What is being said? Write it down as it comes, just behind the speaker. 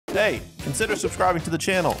Hey, consider subscribing to the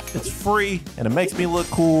channel. It's free and it makes me look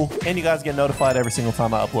cool, and you guys get notified every single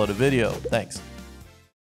time I upload a video. Thanks.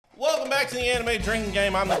 Welcome back to the Anime Drinking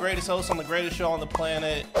Game. I'm the greatest host on the greatest show on the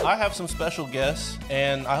planet. I have some special guests,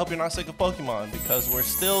 and I hope you're not sick of Pokemon because we're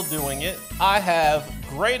still doing it. I have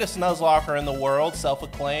greatest nuzlocker in the world,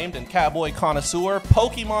 self-acclaimed and cowboy connoisseur,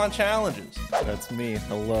 PokemonChallenges. That's me.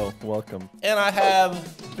 Hello, welcome. And I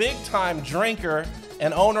have big-time drinker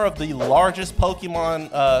and owner of the largest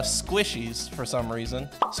Pokemon squishies for some reason,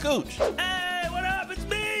 Skooch. Hey, what up? It's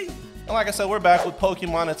me. And like I said, we're back with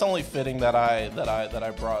Pokemon. It's only fitting that I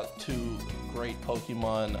brought two great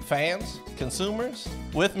Pokemon fans, consumers,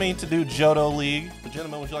 with me to do Johto League. But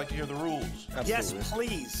gentlemen, would you like to hear the rules? Absolutely. Yes,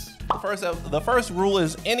 please. The first rule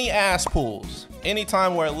is any ass pulls.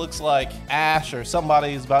 Anytime where it looks like Ash or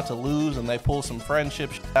somebody is about to lose and they pull some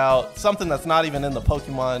friendship shit out, something that's not even in the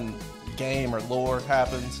Pokemon game or lore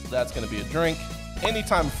happens, that's gonna be a drink.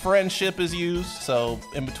 Anytime friendship is used, so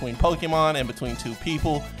in between Pokemon, in between two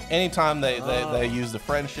people, anytime they use the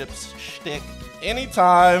friendship shtick,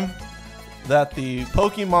 anytime that the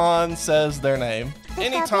Pokemon says their name,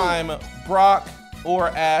 anytime Brock or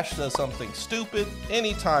Ash does something stupid,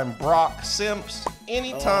 anytime Brock simps,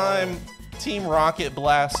 anytime Team Rocket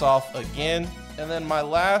blasts off again, and then my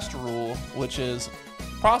last rule, which is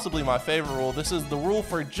possibly my favorite rule, this is the rule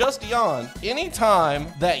for just yawn. Anytime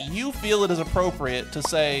that you feel it is appropriate to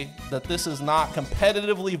say that this is not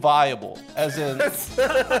competitively viable, as in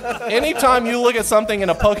anytime you look at something in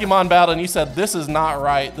a Pokemon battle and you said this is not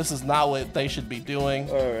right, this is not what they should be doing.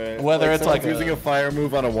 All right. Whether it's like using a fire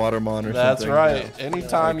move on a Watermon or that's something. right. Yeah.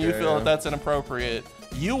 Anytime you feel that that's inappropriate,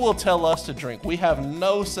 you will tell us to drink. We have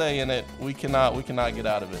no say in it. We cannot get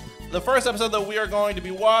out of it. The first episode that we are going to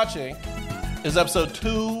be watching is episode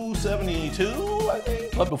 272, I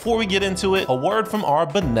think. But before we get into it, a word from our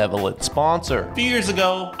benevolent sponsor. A few years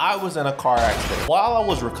ago, I was in a car accident. While I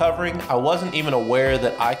was recovering, I wasn't even aware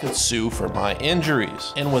that I could sue for my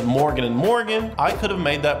injuries. And with Morgan & Morgan, I could have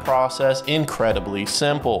made that process incredibly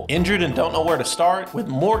simple. Injured and don't know where to start? With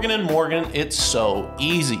Morgan & Morgan, it's so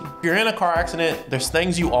easy. If you're in a car accident, there's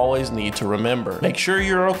things you always need to remember. Make sure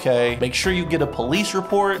you're okay, make sure you get a police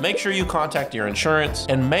report, make sure you contact your insurance,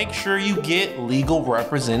 and make sure you get legal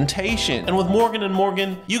representation. And with Morgan &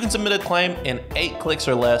 Morgan, you can submit a claim in 8 clicks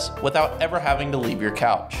or less without ever having to leave your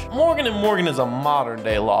couch. Morgan & Morgan is a modern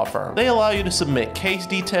day law firm. They allow you to submit case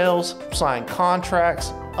details, sign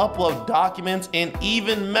contracts, upload documents, and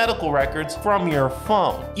even medical records from your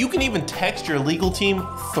phone. You can even text your legal team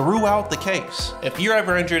throughout the case. If you're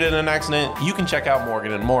ever injured in an accident, you can check out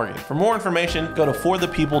Morgan & Morgan. For more information, go to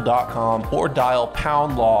forthepeople.com or dial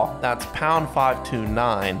 #law, that's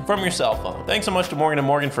 #529 from your cell phone. Thanks so much to Morgan &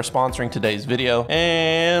 Morgan for sponsoring today's video,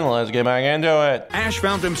 and let's get back into it. Ash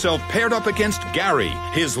found himself paired up against Gary,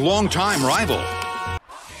 his longtime rival.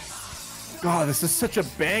 God, this is such a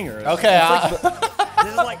banger. Okay, This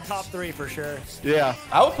is like top 3 for sure. Yeah.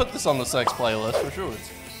 I would put this on the sex playlist for sure.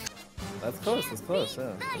 That's close,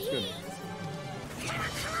 yeah. That's good.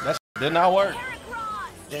 That did not work.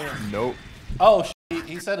 Damn. Nope. Oh,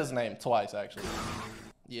 he said his name twice, actually.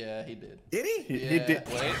 Yeah, he did. Did he? He did.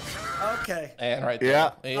 Wait. Okay. And right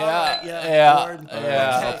there. Yeah. Yeah. Lord.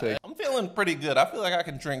 I'll take. I'm feeling pretty good. I feel like I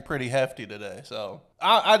can drink pretty hefty today, so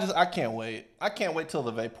I can't wait. I can't wait till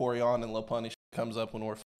the Vaporeon and Lopunny comes up when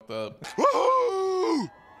we're fucked up.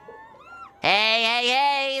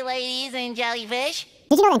 Hey, ladies and jellyfish.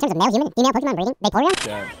 Did you know that in terms of male human, female Pokemon breeding, Vaporeon?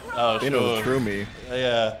 Yeah. Oh, They know sure. through me.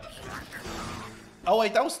 Yeah. Oh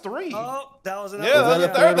wait, that was 3. Oh, that was another Yeah, one.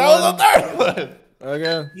 that was the third one.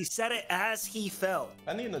 Okay. He said it as he fell.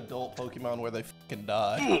 I need an adult Pokemon where they fucking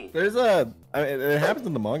die. There's it happens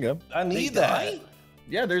in the manga. I need They that. die?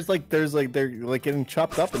 Yeah, they're like getting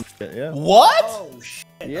chopped up and shit, yeah. What? Oh shit.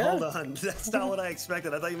 Yeah. Hold on. That's not what I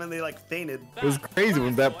expected. I thought you meant they like fainted. It was crazy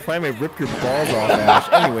when that Primate ripped your balls off, Ash.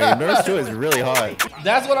 Anyway, Nurse Joy is really hot.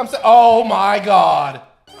 That's what I'm saying. Oh my god.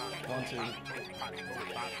 1, 2.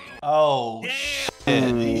 Oh shit.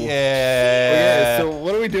 Yeah. So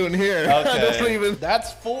what are we doing here? I don't Okay. even...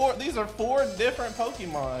 That's 4. These are 4 different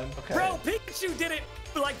Pokemon. Okay. Bro, Pikachu did it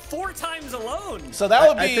like 4 times alone. So that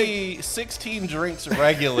would I be 16 drinks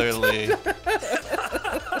regularly. I was gonna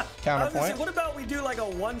say, Counterpoint. what about we do like a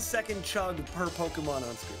 1-second chug per Pokemon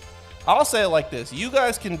on screen? I'll say it like this. You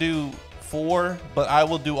guys can do 4, but I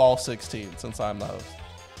will do all 16 since I'm the host.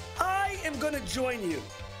 I am gonna join you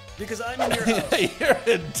because I'm in your house. You're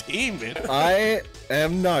a demon. I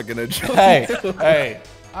am not gonna join Hey, you. hey.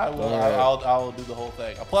 I will. All right. I'll do the whole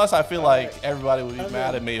thing. Plus, I feel like everybody would be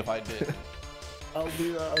mad at me if I did. I'll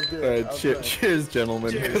do All it. right, cheers,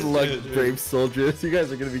 gentlemen. Cheers, Good luck, cheers, brave soldiers. You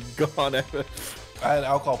guys are gonna be gone after. I had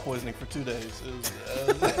alcohol poisoning for 2 days.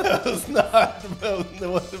 It was not. It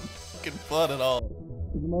wasn't fucking fun at all.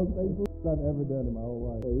 The most painful I've ever done in my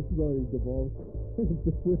whole life. Hey, this is already devolved.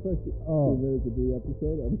 We're like 2 minutes into the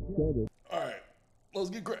episode. I'm excited. All right, let's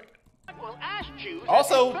get cracking.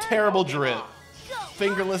 Also, terrible drip.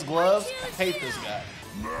 Fingerless gloves. I hate this guy.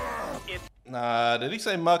 Nah, did he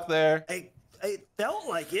say muck there? I felt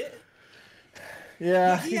like it.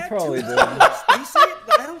 Yeah, he had probably two did. thumbs. Did he say it?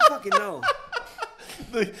 I don't fucking know.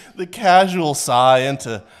 The casual sigh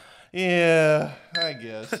into, yeah, I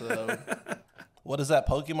guess so. What is that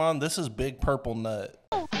Pokemon? This is Big Purple Nut.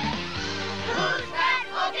 Who's that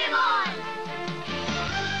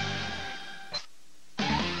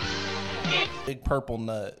Pokemon? Big Purple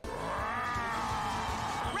Nut.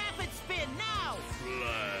 Rapid spin now.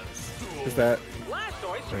 Is that?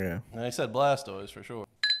 Okay. And he said Blastoise for sure.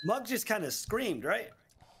 Mug just kind of screamed, right?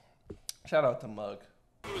 Shout out to Mug.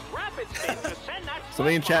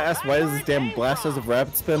 Somebody in chat asked, why does this damn Blastoise have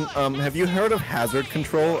rapid spin? Have you heard of hazard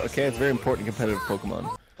control? Okay, it's very important in competitive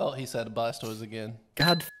Pokemon. Oh, he said Blastoise again.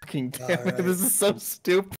 God fucking damn it, this is so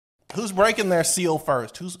stupid. Who's breaking their seal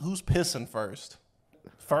first? Who's pissing first?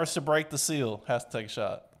 First to break the seal has to take a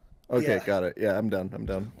shot. Okay, Yeah. got it. Yeah, I'm done. I'm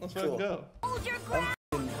done. Let's fucking go.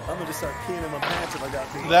 I'm gonna just start peeing in my pants if I got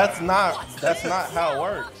peed. That's not how it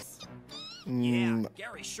works.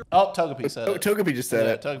 Oh, Togepi said Oh, it. Togepi just said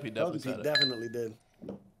Yeah, it. Togepi definitely He said it. definitely did.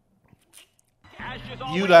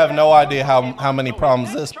 You'd have no idea how many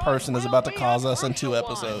problems this person is about to cause us in 2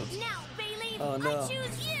 episodes. Oh no.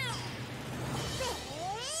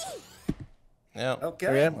 Yeah.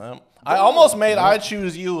 Okay. Well, I almost made I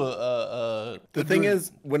choose you a The thing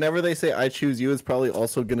is, whenever they say I choose you, it's probably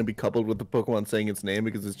also going to be coupled with the Pokemon saying its name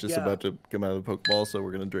because it's just Yeah. about to come out of the Pokeball, so we're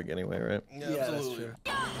going to drink anyway, right? Yeah, Yeah, that's absolutely. true.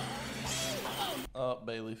 Oh,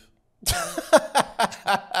 Bayleaf.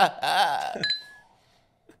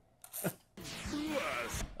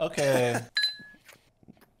 Okay.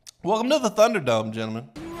 Welcome to the Thunderdome, gentlemen.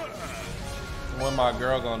 When my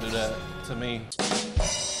girl gonna do that to me?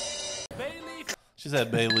 She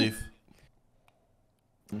said Bayleaf.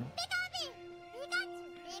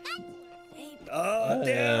 Oh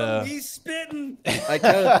damn, he's spitting. I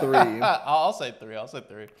counted 3. I'll say 3. I'll say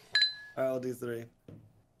 3. All right, I'll do 3.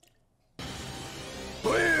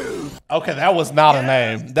 Okay, that was not a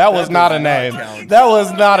name. That was not a name. count. That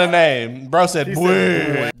was not a name. Bro said, He "Boo."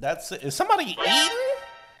 said, That's it. Is somebody eating?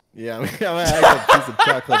 Yeah, I'm gonna have a piece of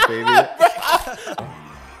chocolate, baby.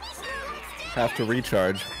 Have to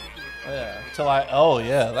recharge. Yeah. Oh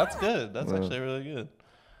yeah, that's good. That's actually really good.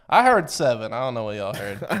 I heard 7. I don't know what y'all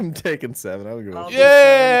heard. I'm taking 7. I'll go. I'll-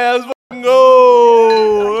 Yeah, let's fucking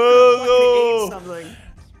go. Let's go. Something.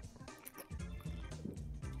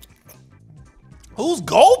 Who's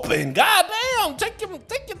gulping? God damn! Take your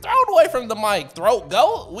throat away from the mic. Throat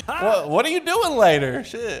go. What are you doing later?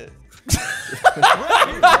 Shit.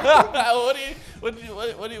 what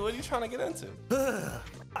are you trying to get into?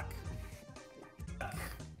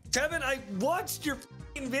 Tevin, I watched your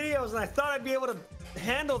f***ing videos and I thought I'd be able to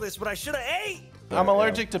handle this, but I should have ate. I'm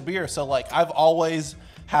allergic to beer, so like I've always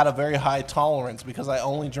had a very high tolerance because I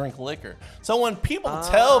only drink liquor. So when people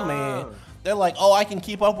tell me, they're like, "Oh, I can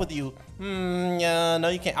keep up with you." Yeah, no,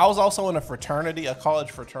 you can't. I was also in a fraternity, a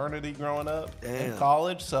college fraternity growing up in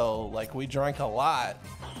college, so like we drank a lot.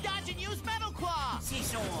 Dodge and use Metal Claw.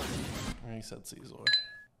 Seesaw. He said Caesar.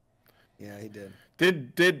 Yeah, he did.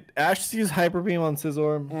 Did Ash use Hyper Beam on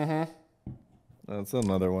Scizor? Mm-hmm. That's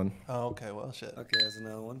another one. Oh, okay, well, shit. Okay, that's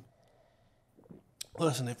another one.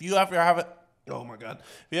 Listen, if you ever have it, oh my God,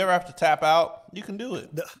 if you ever have to tap out, you can do it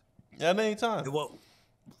at any time. Well,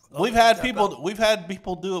 We've had people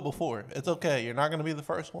do it before. It's okay. You're not gonna be the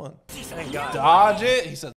first one. thank God. Dodge it.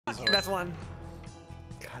 He said Caesar. That's one.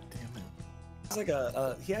 God damn it. It's like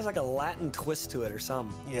he has like a Latin twist to it or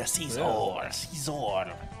something. Yeah, Caesar. Caesar.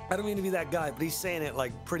 I don't mean to be that guy, but he's saying it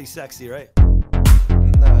like pretty sexy, right?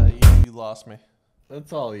 Nah, you lost me.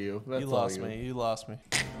 That's all you. That's You all lost me. You lost me.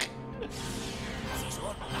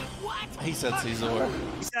 He said Caesar.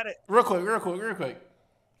 He said it. Real quick.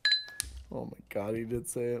 Oh my God, he did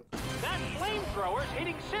say it. That flamethrower's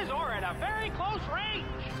hitting Scizor at a very close range.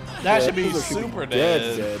 That should be Caesar should be super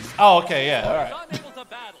dead. dead. Oh, okay, yeah, all right. Unable to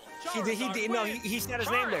battle. He no, he said his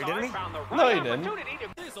name there, didn't he? Found the right No, he didn't. opportunity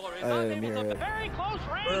to- Scizor is I didn't unable hear to it. very close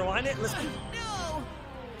range. Rewind it. Listen.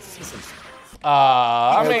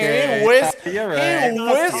 I mean, Okay. You're right. he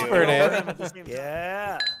whispered it.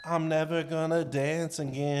 Yeah. I'm never gonna dance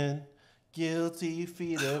again. Guilty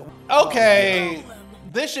feet of. Okay,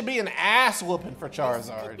 this should be an ass whooping for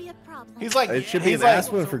Charizard. He's like, It should be he's an like, ass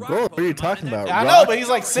win for gold. What are you talking about? I know, but he's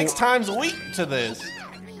like 6 times weak to this.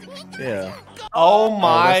 Yeah. Oh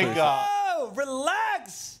my god. Oh,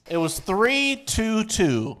 relax. It was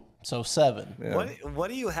 3-2-2, so 7. Yeah. What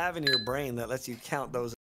do you have in your brain that lets you count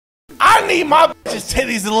those? I need my bitch's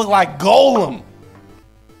titties to look like Golem.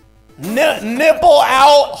 Nipple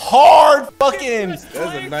out hard fucking. That's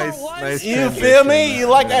a nice You feel me? You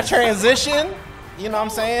like that transition? You know what I'm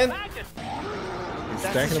saying? He's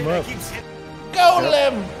stacking them up.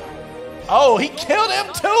 Golem. Oh, he killed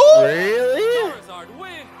him too? Really?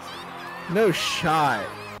 No shot.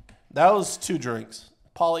 That was 2 drinks.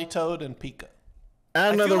 Polytoad and Pika.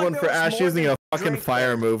 And another like one there for was Ash more using than a fucking drink fire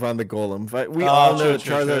there. move on the golem. But we all know that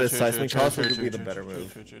true, Charizard true, is true, seismic true, toss, true, which would be true, the better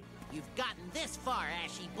move. You've gotten this far,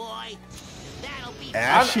 Ashy boy. That'll be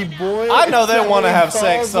Ashy boy. I know is they that want to what he have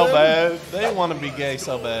sex calls so him? bad. They want to be gay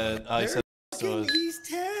so bad. Oh, he said Fucking, he's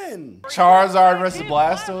 10. Charizard versus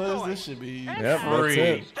Blastoise. This should be Yep, that's free.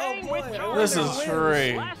 it. Oh boy, This is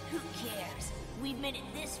free. Who cares? We've made it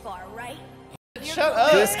this far, right? Shut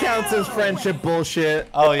up. This counts as friendship bullshit.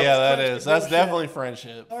 Oh yeah, that is. That's definitely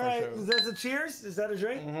friendship All for right, sure. is that a cheers? Is that a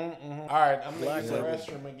drink? All right, I'm gonna use the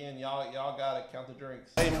restroom again. Y'all got to count the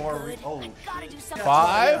drinks. Hey, more. Oh, Gotta do something.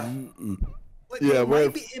 5. Wait, Yeah,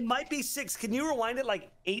 it might be 6. Can you rewind it like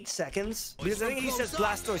 8 seconds? Because I think he says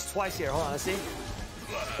Blastoise twice here. Hold on, let's see.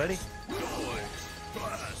 Ready?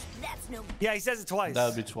 That's no. Yeah, he says it twice. That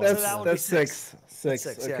would be 12. So that would be That's 6. 6.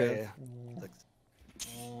 6. Okay. Yeah. 6.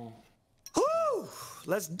 Whew!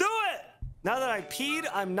 Let's do it! Now that I peed,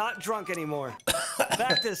 I'm not drunk anymore.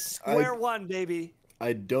 Back to square one, baby.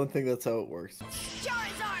 I don't think that's how it works.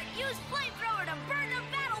 Charizard, use flamethrower to burn the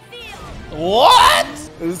battlefield. What?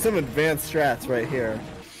 There's some advanced strats right here.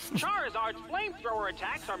 Charizard's flamethrower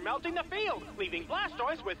attacks are melting the field, leaving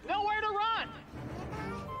Blastoise with nowhere to run.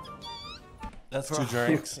 That's 2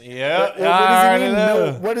 drinks.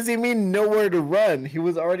 Yeah. What does he mean nowhere to run? He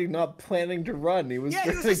was already not planning to run. He was Yeah,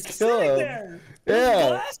 he trying was to just kill sitting him. there. Yeah.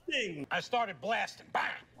 Blasting. I started blasting. Bang!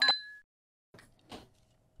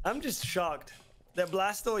 I'm just shocked that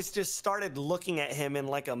Blastoise just started looking at him in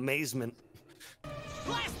like amazement.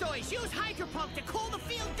 Blastoise, use Hydro Pump to cool the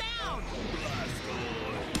field down.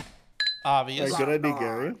 Obvious. Good idea,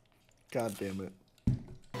 Gary. God damn it.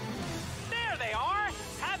 There they are,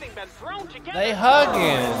 having been thrown together. They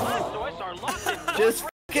hugging. Blastoise are locked in. Just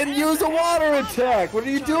fucking use a water attack. What are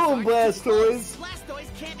you doing, Blastoise? Blastoise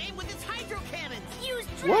can't aim with its Hydro Cannons. Use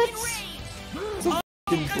What? Dragon Rage. Fucking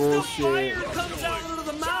Because the bullshit. fire comes out of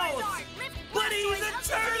the mouth. Charizard, lift But he's a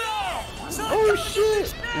turtle. So Oh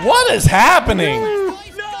shit. What is happening?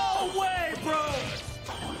 no way, bro.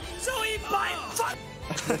 So he might fuck.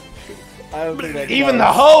 I don't think that Even the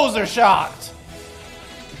counts. hoes are shocked.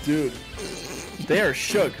 Dude, they are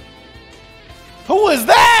shook. Who is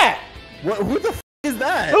that? What? Who the f is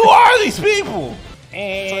that? Who are these people?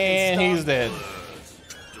 And he's dead.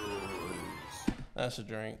 That's a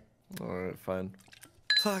drink. All right, fine.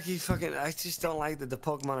 Fuck, he fucking. I just don't like that the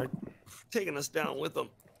Pokemon are taking us down with them.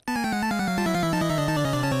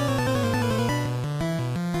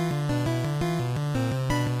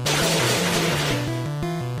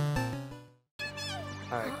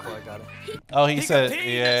 All right, cool. I got it. Oh, he said, Pika,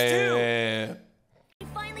 yeah, that's two. yeah. We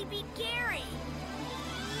finally beat Gary.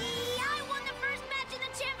 I won the first match in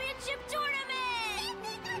the championship tournament.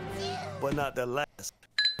 But not the last.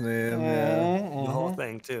 Yeah. The whole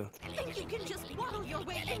thing too. Think you can just waddle your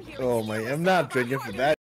way in here. Oh my, I'm not drinking for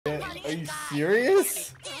that. Are you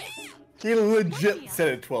serious? He legit said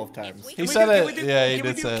it 12 times. He said Can we it. do- Yeah, he can we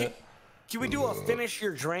did do- say it. Can we do a finish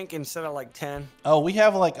your drink instead of like 10? Oh, we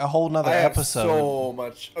have like a whole nother I have episode. so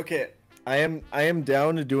much. Okay, I am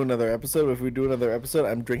down to do another episode. If we do another episode,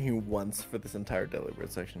 I'm drinking once for this entire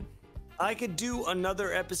deliberate section. I could do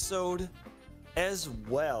another episode as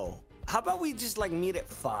well. How about we just like meet at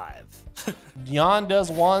 5? Jan does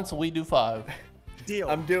once, we do 5. Deal.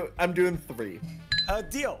 I'm doing 3.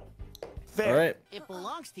 Deal. Fair. All right. It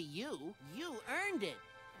belongs to you. You earned it.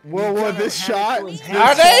 Whoa, this shot. Are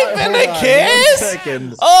they finna kiss?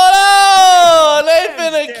 Seconds. Oh no! They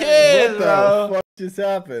finna kiss, What bro. the fuck just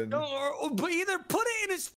happened? But either put it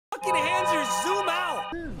in his fucking hands or zoom out.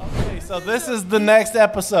 Okay, so this is the next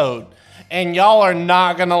episode. And y'all are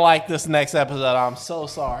not gonna like this next episode. I'm so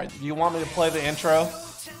sorry. Do you want me to play the intro?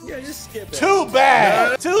 Yeah, just skip it. Too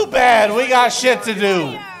bad. Too bad. We got shit to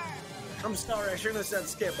do. I'm sorry. I shouldn't have said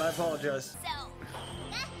skip. I apologize.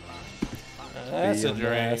 So, That's a dream.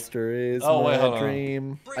 Master is Oh, wait, my hold on.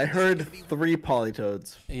 dream. I heard 3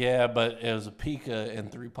 Polytoads. Yeah, but it was a Pika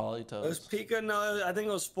and 3 It was Polytoads. Pika. No, I think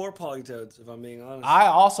it was 4 Polytoads. If I'm being honest. I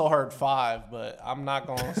also heard 5, but I'm not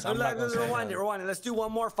going to say Rewind it. Let's do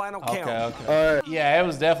one more final count. Okay. Yeah, it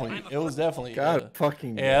was definitely. God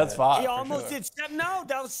fucking. Yeah, that's 5. He for almost sure. did 7. No,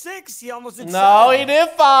 that was 6. He almost did 7. No, he did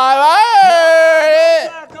 5. I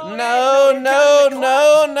heard it. No.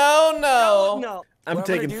 No. I'm What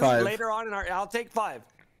taking gonna do 5. Later on in our, I'll take 5. What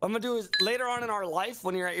I'm gonna do is later on in our life,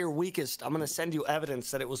 when you're at your weakest, I'm gonna send you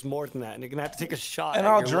evidence that it was more than that, and you're gonna have to take a shot. And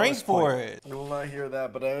at I'll your drink lowest for point. it. I will not hear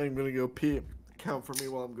that, but I am gonna go pee. Count for me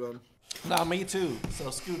while I'm gone. Nah, me too. So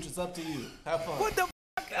Scooch, it's up to you. Have fun. What the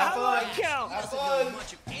fuck? How do I count? Have Doesn't fun. know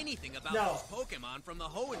much of anything about No. those Pokemon from the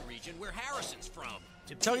Hoenn region where Harrison's from.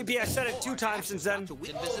 To Tony B, I said it 2 times since then. to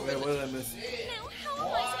win Wait, visibility. what did I miss? Now, how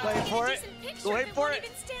am I supposed Wait to for get a it. decent picture Wait if it for won't it.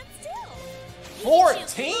 even stand still?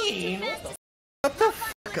 14?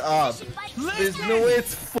 Fuck up. There's no way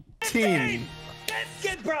it's 14.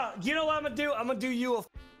 Get, bro. You know what I'm gonna do? I'm gonna do you a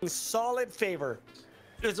f***ing solid favor.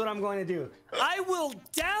 Here's what I'm going to do. I will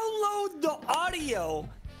download the audio,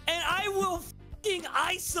 and I will f***ing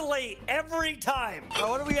isolate every time. Oh,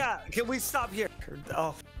 what do we got? Can we stop here?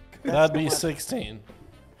 Oh. That'd be 16.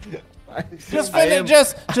 I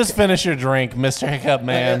Just finish your drink, Mr. Hiccup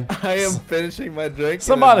Man. I am finishing my drink.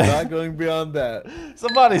 Somebody- And I'm not going beyond that.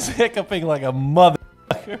 Somebody's hiccuping like a mother.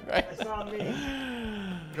 Right? It's not me.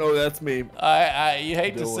 Oh, that's me. You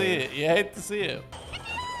hate to No see way. it. You hate to see it.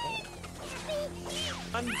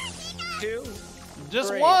 1, 2. Just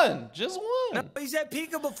 3. one. Just one. He said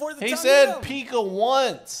Pika before the He tongue said name. Pika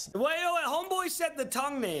once. Wait. Homeboy said the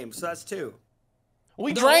tongue name, so that's 2.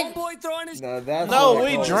 We The drank. homeboy throwing his. No, that's No, what I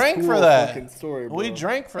we call a drank for cool that. fucking story, bro. We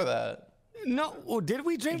drank for that. No, did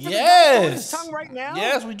we drink for the guy throwing his Yes. tongue right now?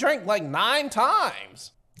 Yes, we drank like 9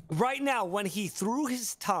 times. Right now, when he threw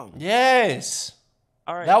his tongue. Yes.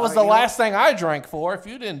 All right. That was the you know last thing I drank for. If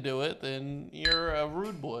you didn't do it, then you're a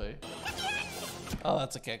rude boy. Oh,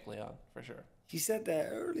 that's a Kecleon for sure. He said that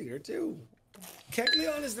earlier too.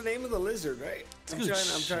 Kecleon is the name of the lizard, right? I'm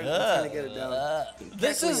trying to get it down.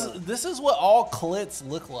 This Kecleon. is what all clits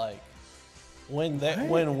look like when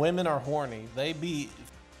women are horny. They be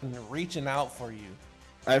reaching out for you.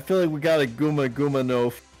 I feel like we got a Guma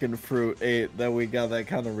no fucking fruit 8 that we got that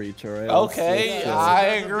kind of reach, alright? Okay, Yeah. I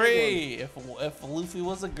That's a big agree. If Luffy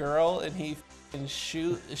was a girl and he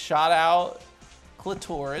shot out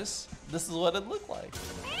clitoris, this is what it looked like.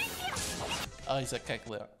 Oh, he said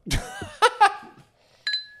Kecleon.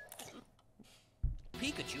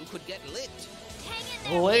 Pikachu could get lit.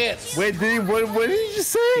 Lit. Wait, what did he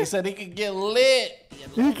just say? He said he could get lit.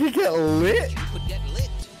 He could get lit? Could get lit.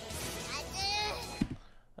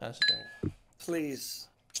 That's true. Please.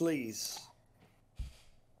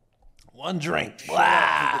 One drink. Shut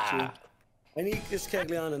up, Pikachu. I need this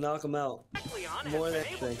Kecleon to knock him out. Kecleon More has than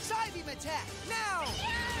been able anything. to side beam attack. Now!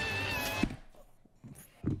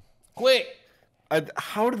 Quick.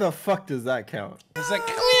 How the fuck does that count? He said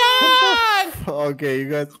Kecleon. Okay, you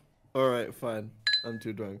guys. Alright, fine. I'm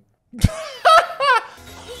too drunk.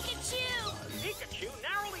 Pikachu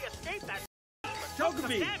narrowly escaped that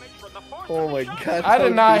Togepi. damage from the force Oh of my the jungle. god. I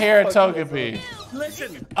did not Togepi's hear fucking Togepi.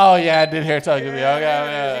 Listen. Oh yeah, I did hear Togepi. You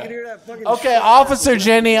Okay, can hear that fucking okay. shit. Officer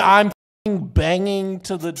Jenny, I'm f***ing banging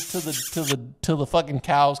till the fucking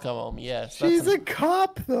cows come home. Yes. that's She's a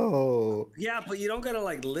cop though. Yeah, but you don't gotta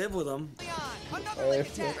like live with him. Another lit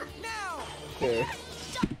attack. Now! Okay.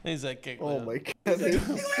 He's a kick. Oh my god,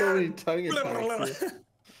 there's so many tongue attacks.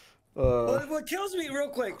 What kills me real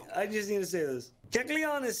quick, I just need to say this.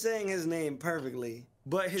 Kecleon is saying his name perfectly,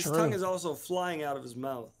 but his True. tongue is also flying out of his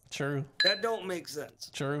mouth. True. That don't make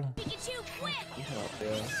sense. True. Pikachu, quick!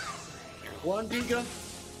 One Pika,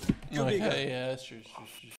 two Pika. Okay, yeah, that's true.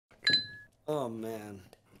 Oh man.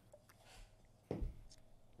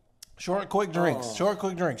 Short, quick drinks. Oh. Short,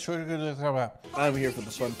 quick drinks. Short, quick drinks. How about? I'm here for the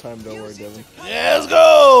fun time, don't worry, Devin. Yeah, let's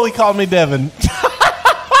go. He called me Devin.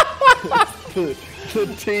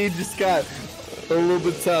 The T just got a little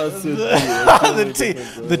bit talented.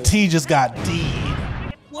 the T just got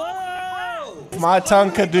D'd. Whoa! If my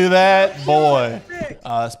tongue could do that, boy.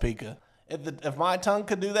 That's Pika. If my tongue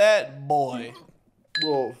could do that, boy.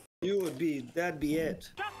 Whoa. That'd be it.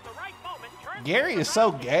 Just the right moment. Turn Gary is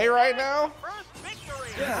so gay right now. first victory.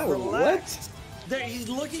 Yeah, relax. He's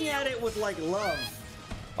looking at it with like love.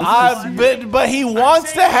 But he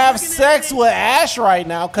wants to have sex with Ash right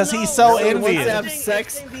now because he's so he wants to envious. have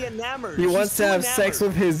sex. He wants to have sex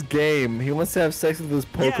with his game. He wants to have sex with his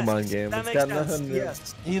Pokemon game. That It's makes got sense. nothing to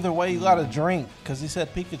Yes. Either way, you gotta drink because he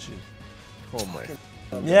said Pikachu. Oh my.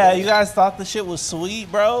 Yeah, you guys thought the shit was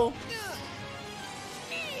sweet, bro.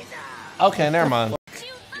 Okay, never mind.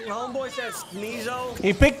 Your homeboy said Sneasel.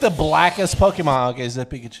 He picked the blackest Pokemon. Okay, is that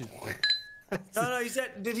Pikachu? No, he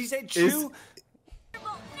said. Did he say Chew?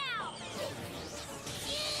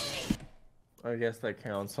 I guess that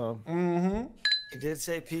counts, huh? Mm-hmm. He did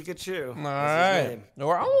say Pikachu. All right.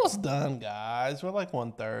 We're almost done, guys. We're like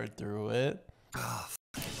 1/3 through it. Oh,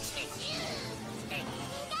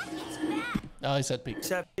 he said Pikachu.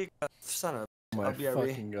 Said Pikachu. Son of My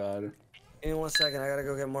fucking god. In 1 second, I gotta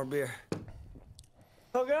go get more beer.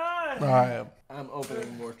 Oh god! All right. I'm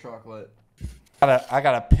opening more chocolate. I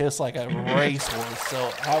gotta piss like a racehorse. So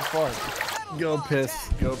have fun. Go piss,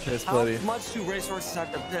 buddy. How much do racehorses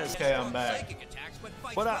have to piss? Okay, I'm back.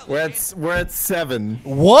 What up? We're at 7.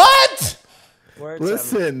 What? We're at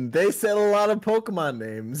Listen, 7. they said a lot of Pokemon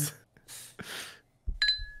names.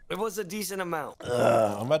 It was a decent amount.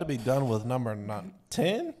 I'm about to be done with number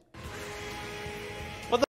 10.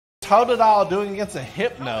 What the Totodile doing against a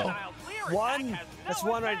Hypno? 1. That's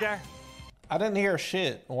 1 right there. I didn't hear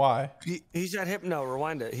shit. Why? He said Hypno.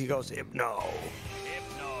 Rewind it. He goes Hypno.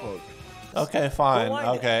 Okay, fine. Rewind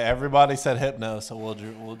it. Okay, everybody said Hypno, so we'll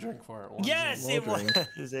drink for it. Yes, it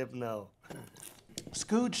was Hypno.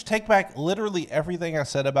 Scooch, take back literally everything I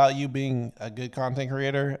said about you being a good content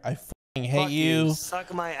creator. I fucking hate you.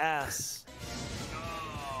 Suck my ass.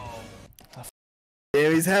 Yeah,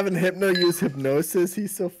 he's having Hypno use hypnosis.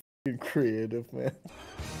 He's so fucking creative, man.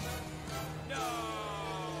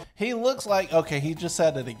 He looks like, okay, he just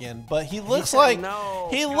said it again, but he looks like no.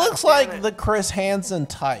 he God looks damn like it. the Chris Hansen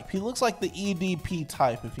type. He looks like the EDP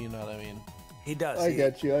type, if you know what I mean. He does. I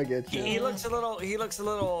get you. He looks a little.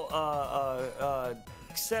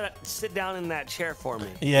 Sit down in that chair for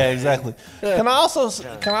me. Yeah, exactly. Can I also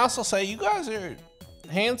say you guys are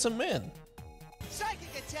handsome men?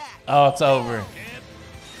 Oh, it's over.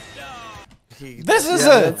 This is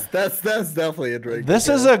that's definitely a drink. This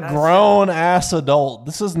is a grown ass adult.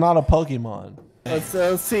 This is not a Pokemon.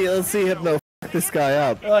 Let's see Hypno fuck this guy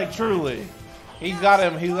up. Like truly, he's got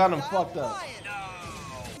him fucked up.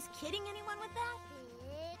 Is kidding anyone with that?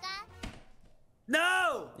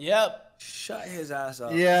 No. Yep. Shut his ass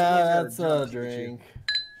up. Yeah, that's a drink.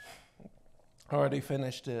 Already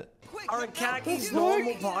finished it. Are khakis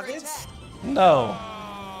normal pockets? No.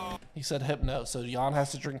 He said Hypno, so Jan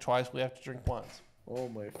has to drink twice. We have to drink once. Oh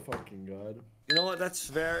my fucking god. You know what? That's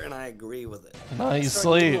fair, and I agree with it. No, he's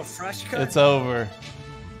Start doing asleep. a fresh cut. It's over.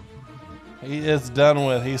 He is done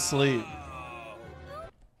with. He's asleep.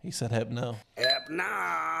 He said Hypno.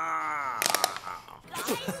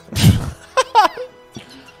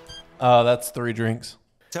 Oh, that's 3 drinks.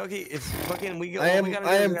 Toki, if fucking we go, I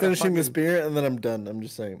am finishing this beer and then I'm done. I'm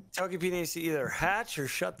just saying. Toki P needs to either hatch or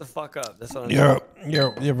shut the fuck up. That's what I'm saying.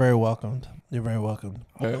 You're very welcomed. You're very welcomed.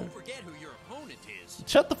 Don't forget who your opponent is.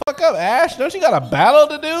 Shut the fuck up, Ash. Don't you got a battle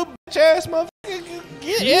to do, bitch ass motherfucker?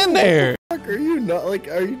 Get in there. Are you not like?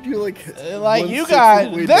 Are you like? Like you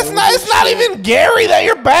got? That's not. It's not even Gary that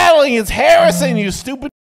you're battling. It's Harrison. You stupid.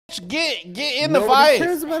 Bitch. Get in the Nobody fight.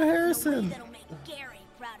 cares about Harrison. That'll make Gary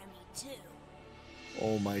proud of me too.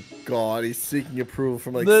 Oh my god, he's seeking approval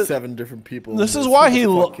from like 7 different people. This is why he.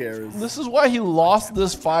 Who the fuck cares? This is why he lost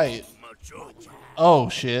this fight. Oh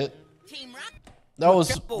shit. That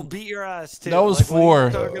was. We'll beat your ass too. That was Like, what are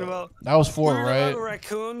you 4. talking about? That was 4, We're right?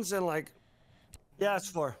 Raccoons and like, yeah, it's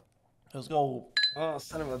 4. Let's go. Oh,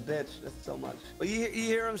 son of a bitch. That's so much. But you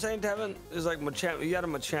hear what I'm saying, Tevin? It's like Machamp. You got a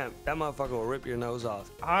Machamp. That motherfucker will rip your nose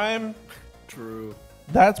off. I'm. True.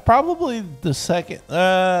 That's probably the second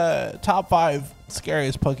top 5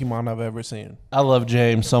 scariest Pokemon I've ever seen. I love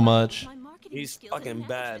James so much. He's fucking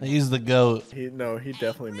bad. He's the GOAT. He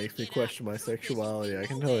definitely makes me question my sexuality. I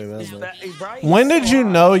can tell you that much. When did you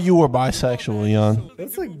know you were bisexual, Jan?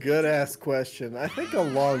 That's a good ass question. I think a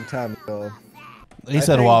long time ago. He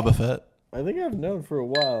said Wobbuffet. I think I've known for a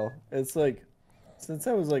while. It's like since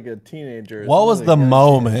I was like a teenager. What was the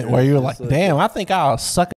moment where you were like, It's damn, I think I'll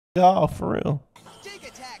suck it off for real? Dig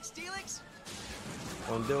attack, Steelix.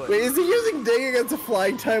 Don't do it. Wait, is he using Dig against a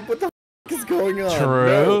flying type? What the f is going on? True.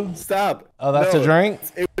 No, stop. Oh, that's No, a drink?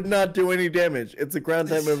 It would not do any damage. It's a ground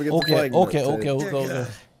type move against a flying Okay.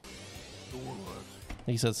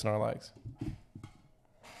 He said Snorlax.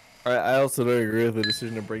 Alright, I also don't agree with the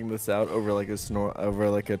decision to bring this out over like a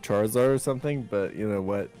Charizard or something, but you know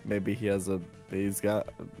what? Maybe he's got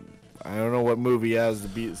I don't know what move he has to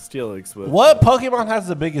beat Steelix with. What Pokemon has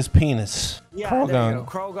the biggest penis? Yeah, Krogan.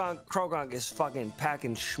 Krogan is fucking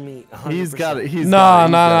packing schmeat. 100%. He's got it. No.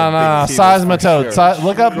 Seismitoad.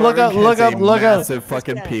 Look up. Massive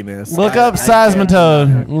fucking penis. Look up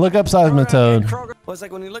Seismitoad. Look up Seismitoad. Krogan, well, it's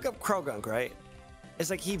like when you look up Krogan, right? It's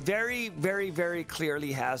like he very, very, very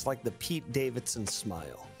clearly has like the Pete Davidson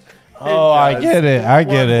smile. Oh, I get it. I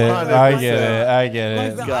get it. I 100%. get it. I get Look, it.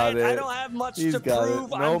 He's got I it. don't have much He's to got it.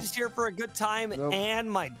 prove. I'm Nope. just here for a good time, Nope. and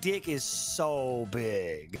my dick is so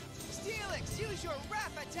big. Steelix, use your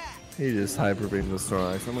rap attack. He just hyper beamed the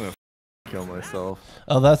Snorlax. I'm gonna kill myself.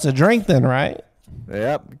 Oh, that's a drink then, right?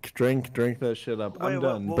 Yep, drink that shit up. Wait, I'm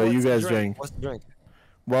done. what- But you what's the guys drink? drink. What's the drink?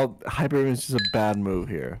 Well, hyper beam is just a bad move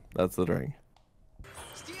here. That's the drink.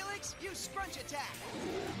 Steelix, use scrunch attack.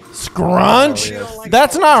 Scrunch? Oh, yes.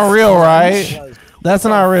 That's not real, right? That's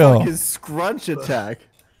not real. His scrunch attack.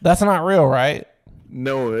 That's not real, right?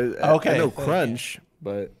 No, Okay, I know thank you. crunch,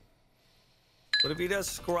 but But if he does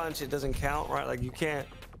scrunch, it doesn't count, right? Like you can't.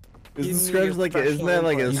 is You the need scrunch a like isn't that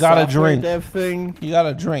like a professional You gotta software drink. dev thing? You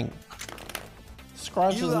gotta drink.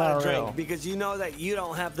 Scrunch You is gotta not drink real. because you know that you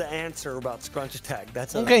don't have the answer about scrunch attack.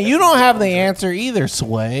 That's Okay, that's you a don't have the dumb answer either,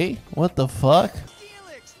 Sway. What the fuck?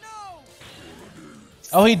 Steelix, no.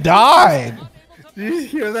 Oh, he died. Did you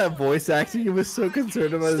hear that voice acting? He was so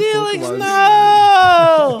concerned about his Felix, Pokemon.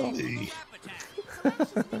 no! Making a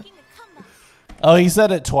comeback. Oh, he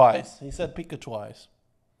said it twice. He said Pika twice.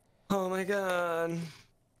 trick. Oh my god.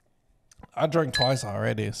 I drank twice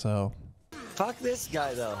already, so. Fuck this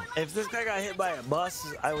guy though. If this guy got hit by a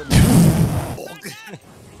bus, I would.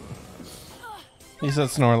 He said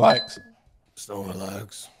Snorlax.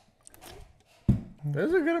 Snorlax.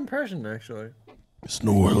 That's a good impression, actually.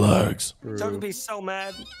 Snorlax. Togepi's so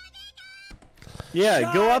mad.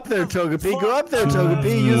 Yeah, go up there, Togepi. Go up there,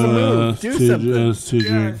 Togepi. Use a move. Do something.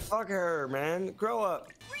 Yeah, fuck her, man. Grow up.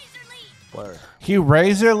 Where? He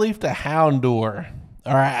Razor Leafed a Houndour.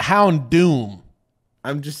 Or a Houndoom.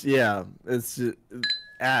 I'm just, yeah. It's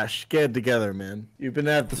Ash. Get it together, man. You've been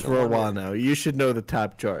at this for a while now. You should know the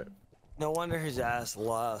top chart. No wonder his ass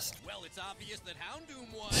lost. Well, it's obvious that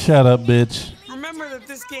Houndoom won. Shut up, bitch. Remember that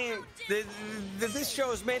this game, that this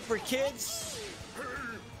show is made for kids.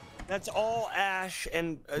 That's all Ash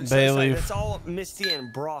and Bailey. that's all Misty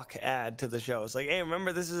and Brock add to the show. It's like, hey,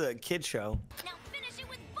 remember this is a kid show. Now finish it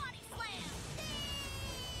with body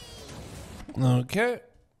slam. Okay.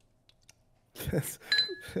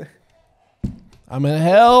 I'm in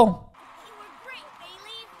hell. You were great,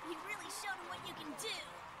 Bailey. You really showed him what you can do.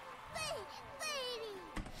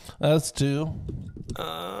 Baby. That's two.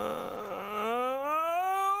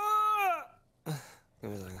 Give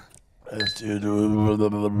me a second. That's two.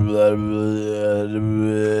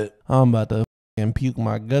 I'm about to fucking puke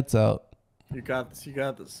my guts out. You got this. You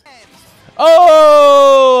got this.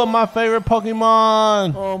 Oh, my favorite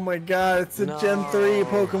Pokemon. Oh my god, it's a Gen 3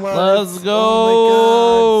 Pokemon. Let's It's- go.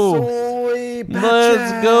 Oh my god. Soy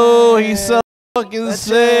Let's go. He's so fucking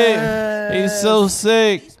sick. He's so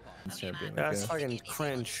sick. That's fucking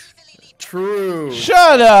cringe. True.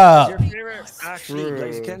 Shut Your up. favorite actually True.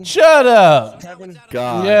 Blaziken? Shut up. Kevin?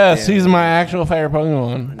 God. Yes, damn. he's my actual favorite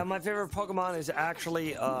Pokemon. And my favorite Pokemon is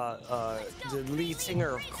actually the lead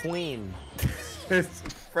singer of Queen. It's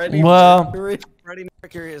Freddie Well- Mercury. Freddie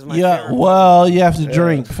Mercury is my Yeah, favorite. well, you have to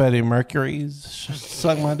drink Freddie Mercury.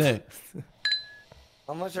 Suck my dick.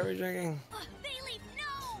 How much are we drinking? Bailey,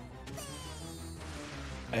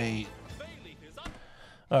 no. 8.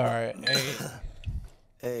 All right,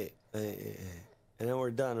 8. Hey. And then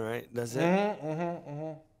we're done, right? That's it?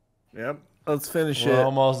 Yep. Let's finish We're it.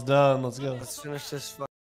 almost done. Let's go. Let's finish this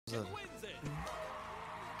fucking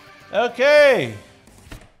Okay.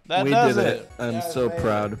 That We does did it. it. I'm so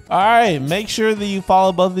proud. All right, make sure that you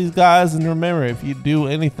follow both these guys, and remember, if you do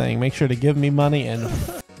anything, make sure to give me money and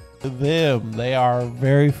them. They are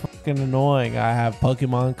very fucking annoying. I have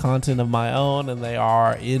Pokemon content of my own, and they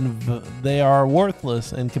are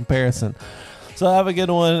worthless in comparison. So have a good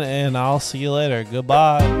one, and I'll see you later.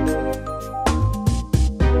 Goodbye.